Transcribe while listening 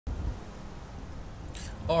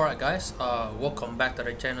Alright guys, welcome back to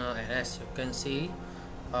the channel, and as you can see,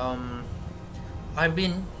 I've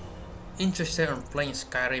been interested in playing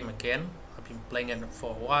Skyrim again. I've been playing it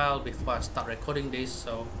for a while before I start recording this,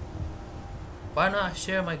 so why not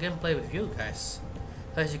share my gameplay with you guys.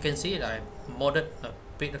 As you can see, I modded a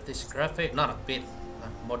bit of this graphic, not a bit, I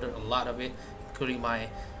modded a lot of it, including my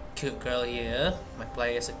cute girl here. My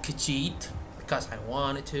player is a Khajiit because I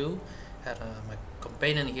wanted to, and my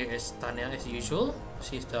companion here is Tanya as usual.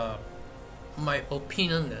 She's my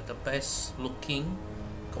opinion, the best looking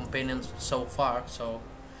companion so far. So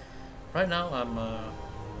right now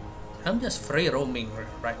I'm just free roaming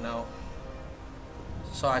right now.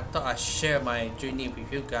 So I thought I'd share my journey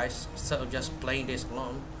with you guys instead of just playing this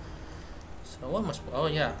alone. So what must, oh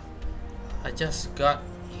yeah, I just got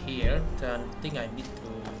here, then I think I need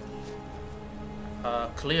to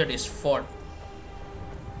clear this fort.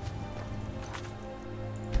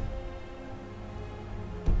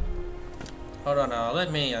 Hold on,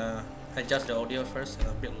 let me adjust the audio first. It's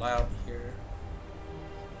a bit loud here.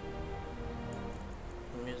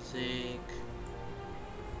 Music.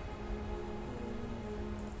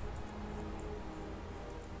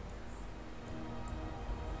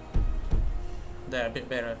 There, a bit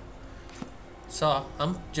better. So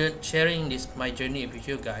I'm sharing my journey with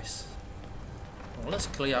you guys. Let's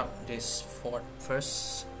clear up this fort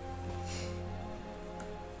first.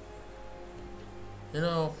 You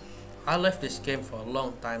know, I left this game for a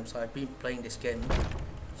long time, so I've been playing this game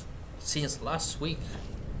since last week.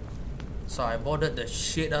 So I modded the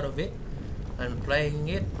shit out of it and playing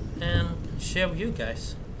it and share with you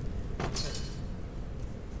guys. I'm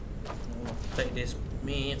gonna take this with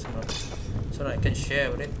me so that I can share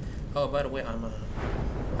with it. Oh, by the way, I'm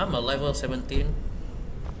a level 17,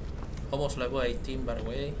 almost level 18 by the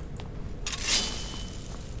way.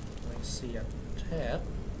 Let's see a tab.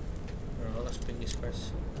 Oh, let's pick this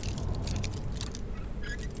first.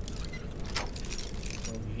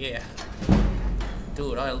 Oh yeah,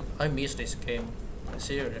 dude, I miss this game. I'm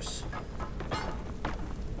serious. So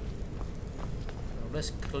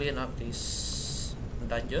let's clean up this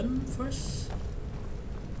dungeon first.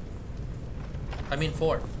 I mean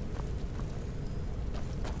fort.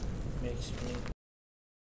 Makes me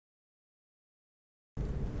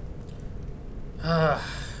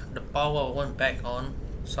the power went back on,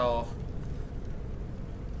 so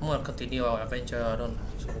I'm gonna continue our adventure. I don't know.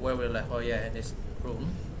 So where we left? Oh yeah, in this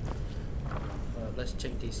room. Let's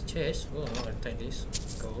check this chest. Oh, I'm gonna take this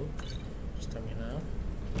gold. Stamina.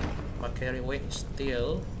 My carry weight is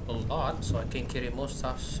still a lot, so I can carry more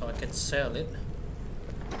stuff, so I can sell it.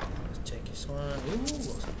 Let's check this one.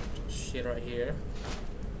 Ooh, shit right here.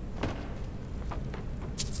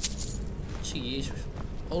 Cheese.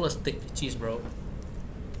 Always take the cheese, bro.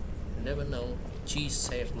 You never know. Cheese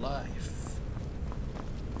saves life.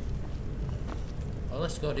 Well,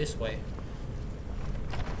 let's go this way.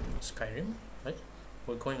 Skyrim, right?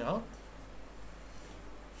 We're going out.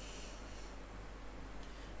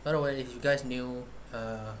 By the way, if you guys new,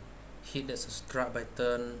 hit the subscribe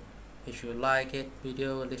button. If you like it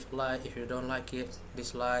video, leave a like. If you don't like it,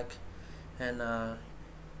 dislike. And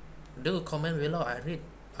do a comment below.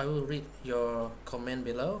 I will read your comment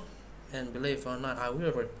below, and believe it or not, I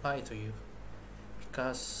will reply to you,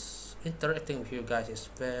 because interacting with you guys is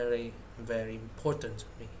very, very important to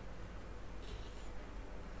me.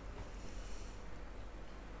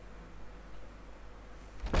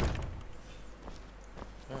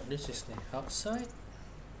 This is the outside.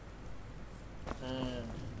 I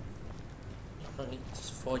don't need this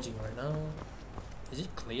forging right now. Is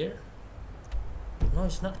it clear? No,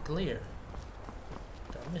 it's not clear.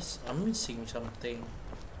 I'm missing something.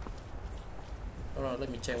 Alright, let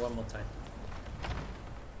me check one more time.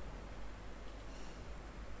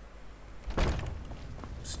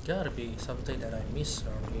 There's gotta be something that I missed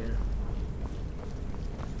around here.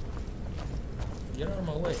 Get out of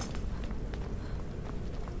my way.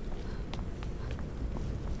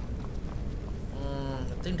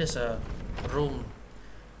 I think there's a room.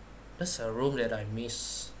 There's a room that I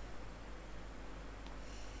miss.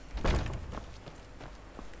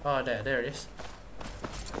 Oh, there it is.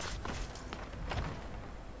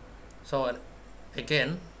 So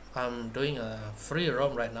again, I'm doing a free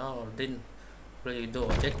roam right now. I didn't really do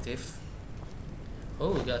objective.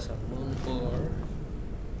 Oh, we got some moon ore.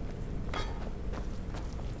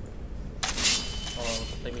 Oh,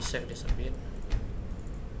 let me save this a bit.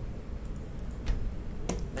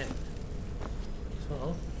 Man,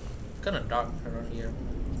 so kind of dark around here.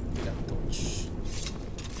 We got torch.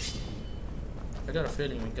 I got a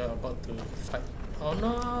feeling we got about to fight. Oh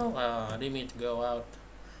no! I didn't mean to go out.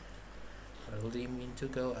 I didn't mean to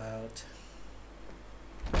go out.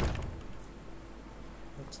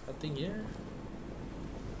 There's nothing here.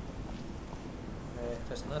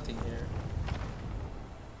 There's nothing here.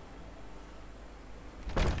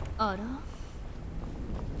 あら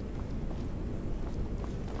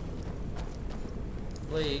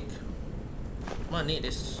Like, I need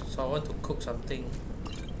this, so I want to cook something.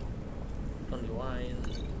 Only wine.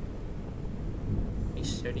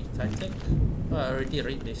 Mystery tactic. Oh, I already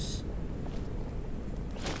read this.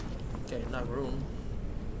 Okay, enough room.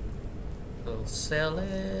 We'll sell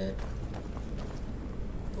it.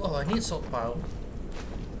 Oh, I need stockpile.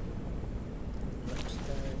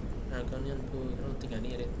 Argonian pool. I don't think I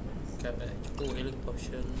need it. Cabbage. Pool healing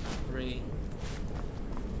potion. Ring.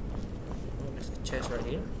 Oh, there's a chest right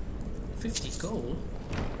here. 50 gold.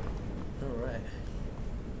 Alright.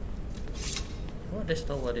 Oh, there's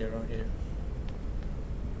nobody around here.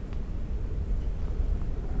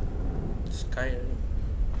 Skyrim.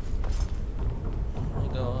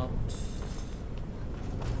 I go out.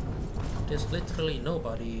 There's literally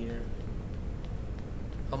nobody here.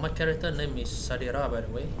 Oh, my character name is Sadira, by the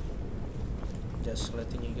way. Just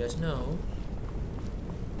letting you guys know.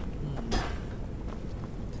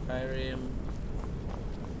 Skyrim.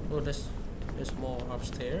 Oh, there's more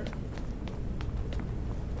upstairs.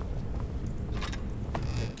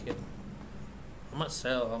 Take it. I might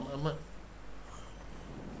sell. I might.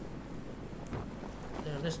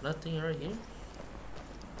 Yeah, there's nothing right here.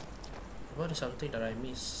 What is something that I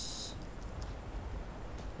miss?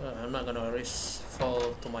 I'm not gonna risk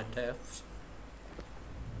fall to my death.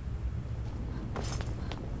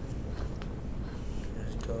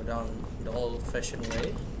 Let's go down the old-fashioned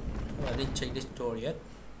way. Oh, I didn't check this door yet.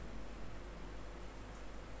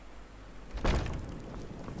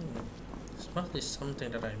 This must be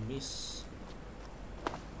something that I miss.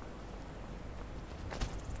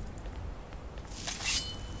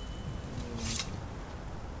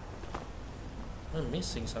 I'm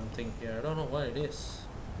missing something here. I don't know what it is.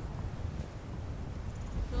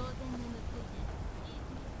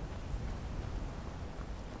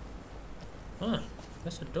 Huh,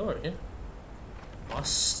 there's a door here.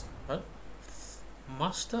 What?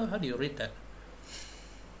 Master? How do you read that?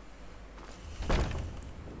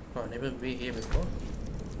 Oh, I've never been here before.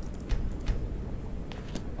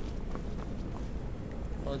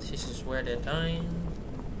 Oh, this is where they dine,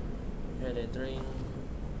 where they drink.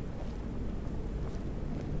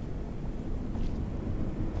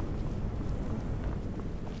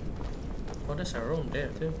 Oh, there's a room there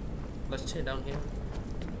too. Let's check down here.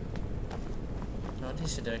 Oh,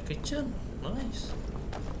 this is the kitchen. Nice.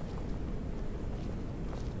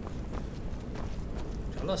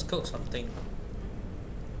 So let's cook something.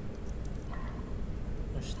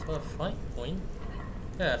 There's still a 5 point.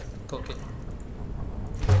 Yeah, cook it.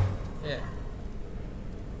 Yeah.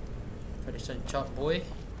 Finish some chop, boy.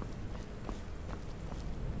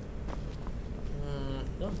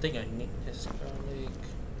 Don't think I need this garlic.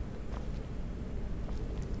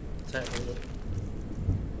 That will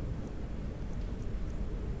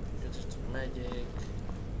just magic.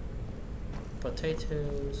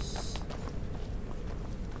 Potatoes.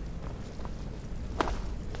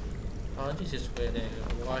 Oh, this is where they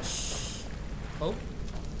wash. Oh.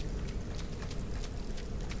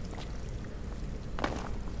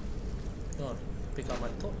 Oh, pick up my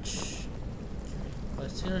torch.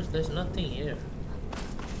 But seriously, there's nothing here.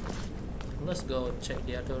 Let's go check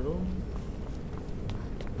the other room.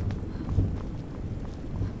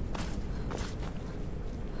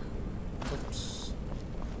 Oops.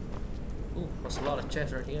 Ooh, there's a lot of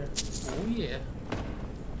chests right here. Oh yeah.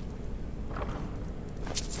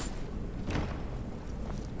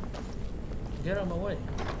 Get out of my way.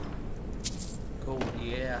 Gold,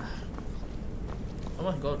 yeah. How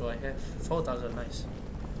much gold do I have? 4,000, nice.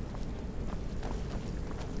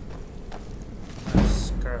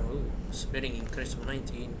 Ooh, speeding increase of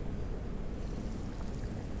 19.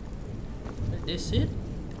 This it?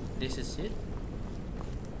 This is it?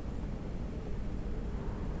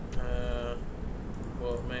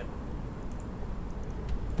 World map.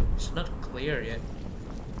 It's not clear yet.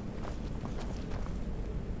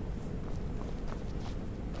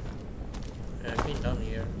 I've been down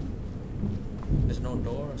here. There's no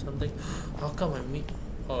door or something. How come I meet?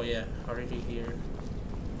 Oh yeah, already here.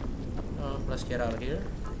 Let's get out of here.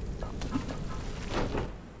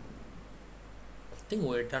 I think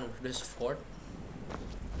we're done with this fort.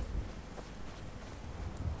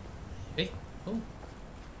 Hey, oh.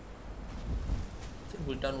 I think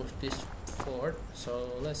we're done with this fort.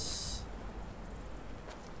 So let's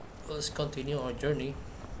continue our journey.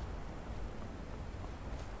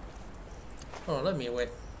 Oh, let me wait.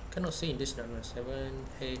 Cannot see in this number. 7,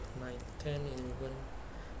 8, 9, 10, 11.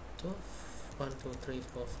 12? 1, 2, 3,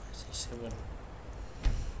 4, 5, 6, 7.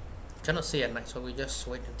 Cannot see at night, so we just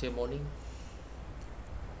wait until morning.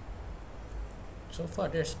 So far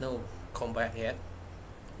there's no combat yet.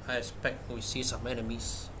 I expect we see some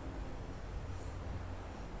enemies.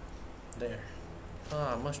 There.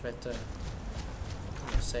 Ah, much better. I'm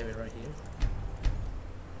gonna save it right here.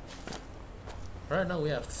 Right now we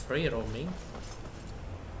have 3 roaming.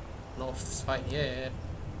 No fight yet.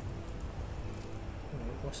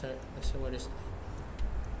 What's that? Let's see what is it.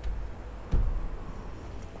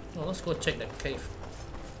 Oh, let's go check that cave.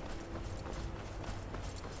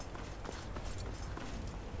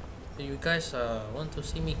 If you guys want to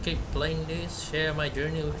see me keep playing this, share my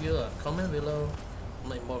journey with you, comment below. I'll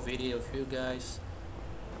make more videos with you guys.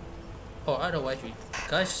 Or otherwise, if you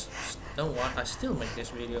guys don't want, I still make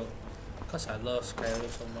this video because I love Skyrim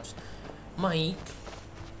so much.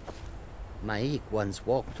 Mike once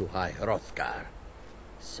walked to High Hrothgar.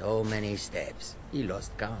 So many steps, he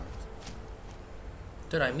lost count.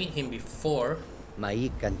 Did I meet him before?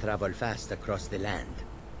 Mike can travel fast across the land.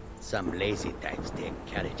 Some lazy types take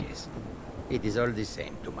carriages. It is all the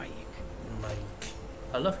same to Mike. Mike.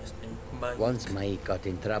 I love his name, Mike. Once Mike got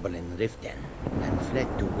in trouble in Riften and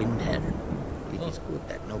fled to Windhelm. It is good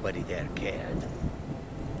that nobody there cared.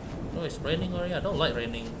 Oh, it's raining already? I don't like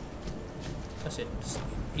raining. Because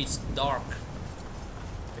it's dark.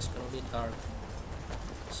 It's gonna be dark.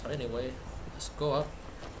 So anyway, let's go up.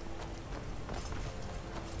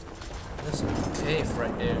 There's a cave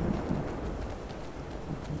right there.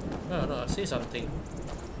 Oh no, I see something.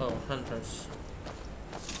 Oh, hunters.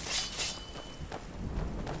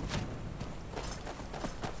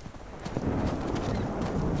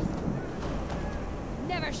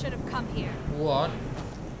 Never should have come here. What?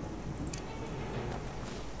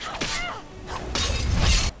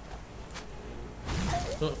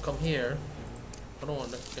 Don't come here. I don't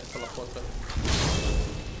want to get teleported.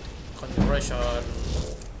 Concentration.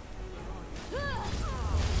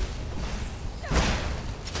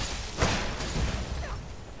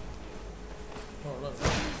 Oh,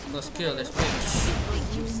 let's kill this bitch. Think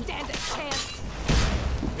you stand a chance?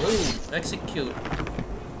 Ooh, execute.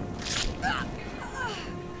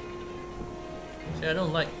 See, I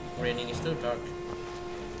don't like raining, it's too dark.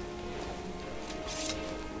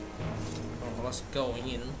 Oh, let's go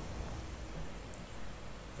in.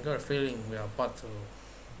 I got a feeling we are about to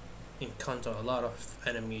encounter a lot of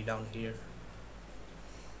enemy down here.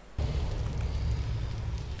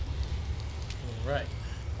 Alright.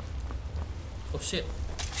 Oh shit.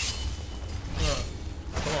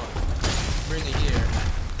 Come on. Bring it here.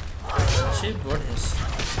 She burdens.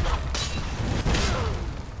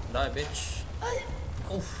 Die, bitch.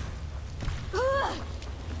 Oof.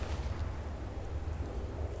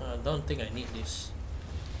 I don't think I need this.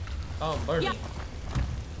 Oh, I'm burning. Yep.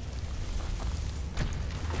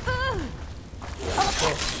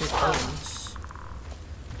 Oh, shit burns.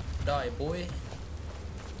 Die, boy.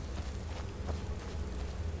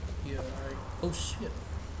 Yeah, alright. Oh shit.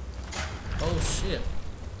 Oh shit.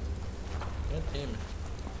 God damn it.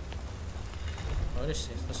 What is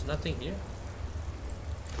this? There's nothing here.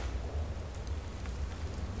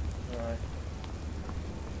 Alright.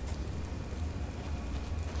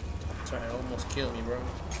 Try to almost kill me, bro.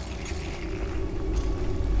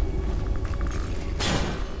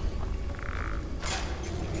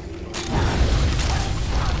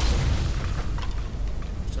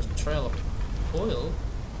 It's a trail of oil.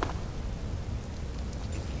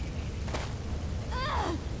 I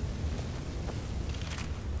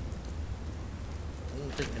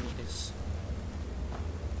don't think I need this.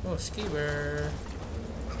 Oh, skeever.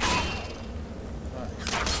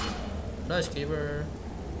 Nice skeever.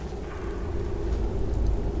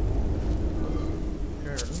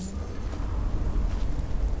 Here. I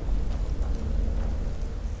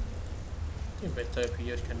think better if you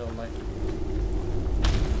use candlelight.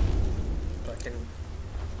 So I can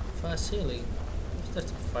fast ceiling. What's that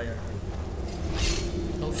fire?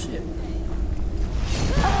 Oh shit.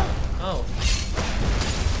 Oh.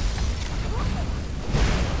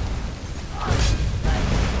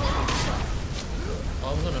 Oh,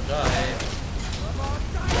 I'm gonna die.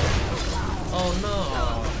 Oh no!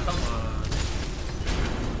 Come on!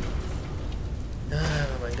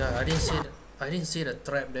 Oh my god! I didn't see the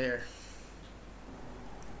trap there.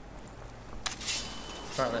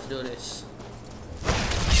 Alright, let's do this.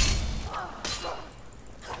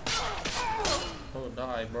 Oh,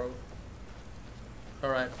 die, bro.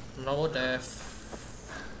 Alright, no death.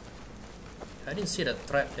 I didn't see the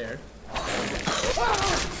trap there.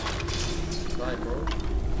 Die, bro.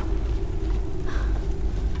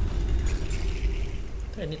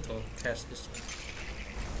 I need to catch this one.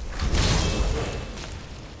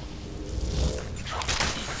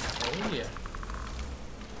 Oh yeah.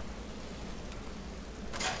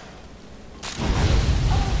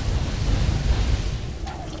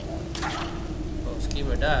 Oh,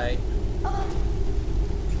 Skipper died. I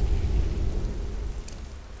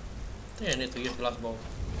think I need to use glass bow.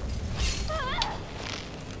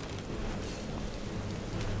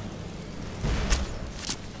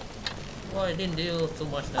 Oh, I didn't deal too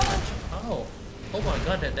much damage. Oh, oh my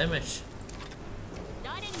god, that damage.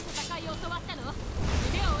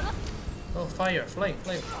 Oh, fire, flame,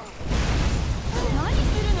 flame.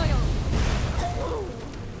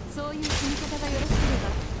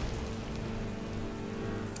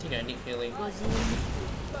 I think I need healing. Nice.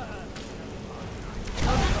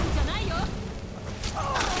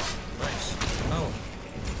 Oh.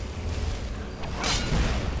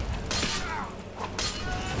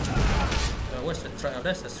 Where's the trap? Oh,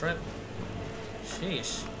 that's the trap.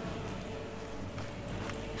 Sheesh.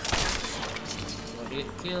 Oh, get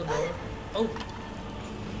killed, bro. Oh!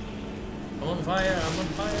 I'm on fire! I'm on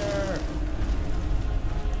fire!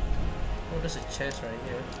 Oh, there's a chest right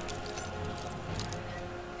here.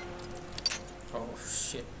 Oh,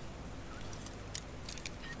 shit.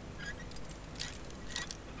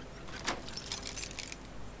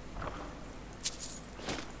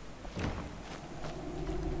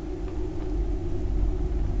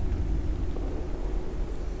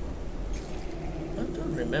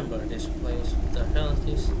 Remember this place. What the hell is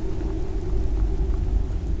this?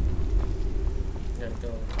 Gotta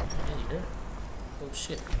go here. Oh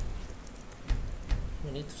shit.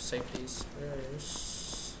 We need to save these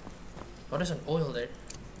first. Oh, there's an oil there.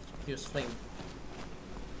 Use flame.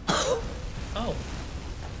 Oh!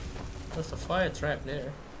 There's a fire trap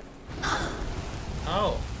there.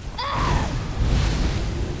 Oh!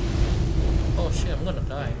 Oh shit, I'm gonna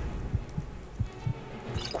die.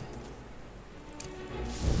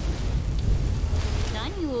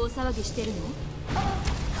 I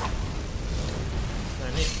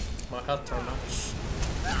need my health too much.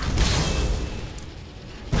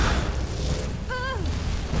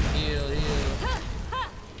 Heal, heal.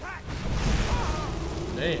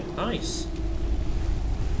 Hey, nice.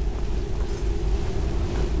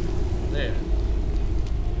 There.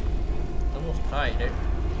 Almost died there.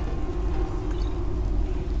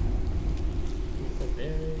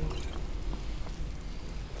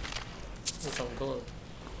 There's some gold.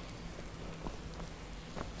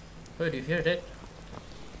 Oh, do you hear that?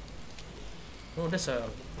 Oh, there's a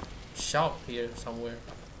shop here somewhere.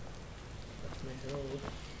 That's my road.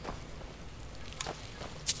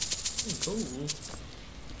 Cool.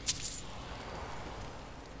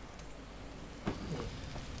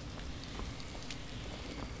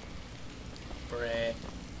 Bread.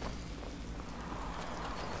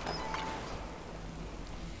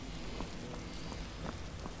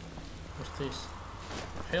 What's this?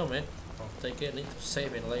 Helmet. I'll take it. I need to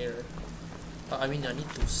save it later. I mean, I need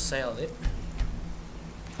to sell it.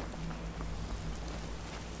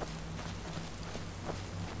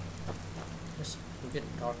 It's a bit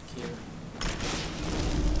dark here.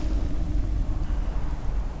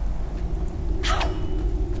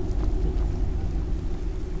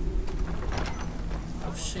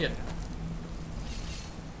 Oh shit.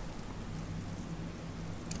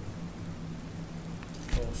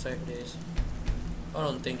 Oh, save this. I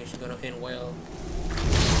don't think it's gonna end well.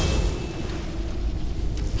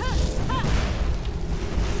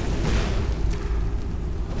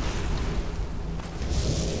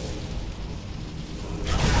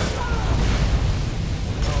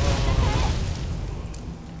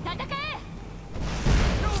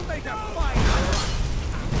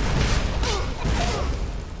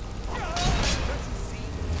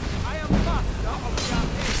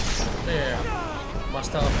 There,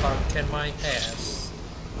 master of Arcane my ass.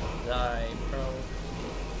 Die, bro.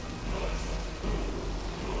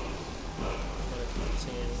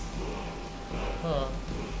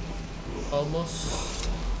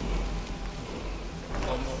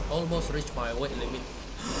 Almost reached my weight limit.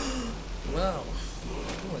 Wow.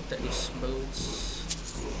 I'm gonna take these boots.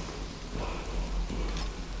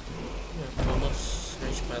 Yeah, almost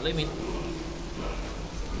reached my limit.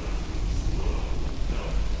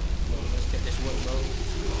 Let's get this one low.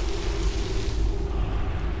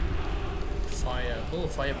 Fire. Oh,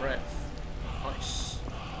 fire breath. Nice.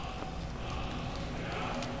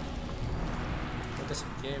 Oh, there's a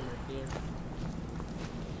game right here.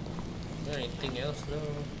 Anything else? No.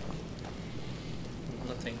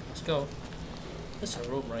 Nothing. Let's go. There's a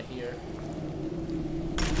room right here.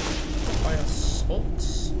 Fire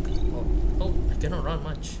salts. Oh, I cannot run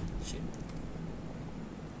much. Shit.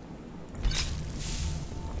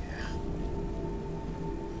 Yeah.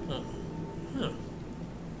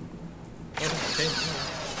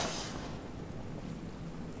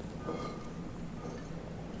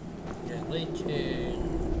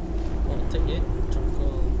 take it.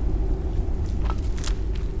 Charcoal.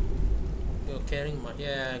 You're carrying my.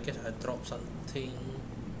 Yeah, I guess I dropped something.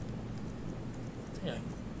 I think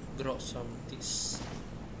I dropped some this.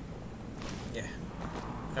 Yeah.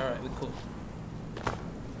 Alright, we cool.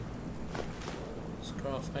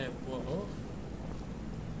 Scroll fireball.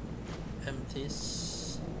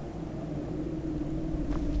 Empties.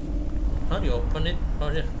 How do you open it? Oh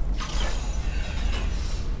yeah.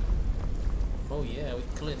 Oh yeah, we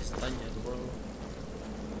cleared this dungeon, bro.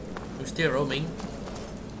 We're still roaming.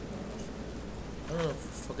 I don't know,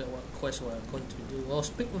 forget what quest we're going to do. Well,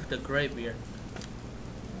 speak with the Greybeard.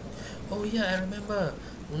 Oh yeah, I remember.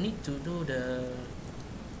 We need to do the...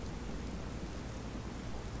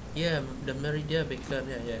 Yeah, the Meridia Beacon,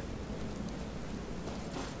 yeah.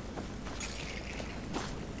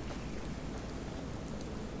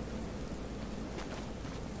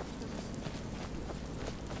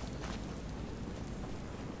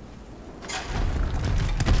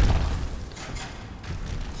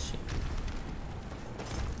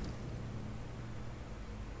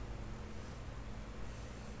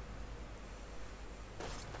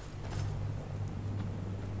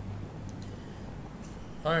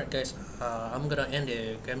 Alright guys, I'm gonna end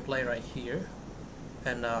the gameplay right here,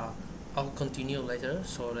 and I'll continue later,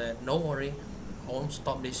 so that no worry, I won't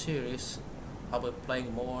stop this series. I'll be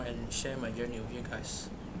playing more and share my journey with you guys,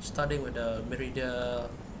 starting with the Merida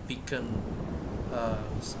Beacon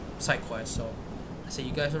side quest. So I see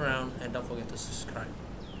you guys around, and don't forget to subscribe.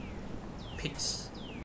 Peace.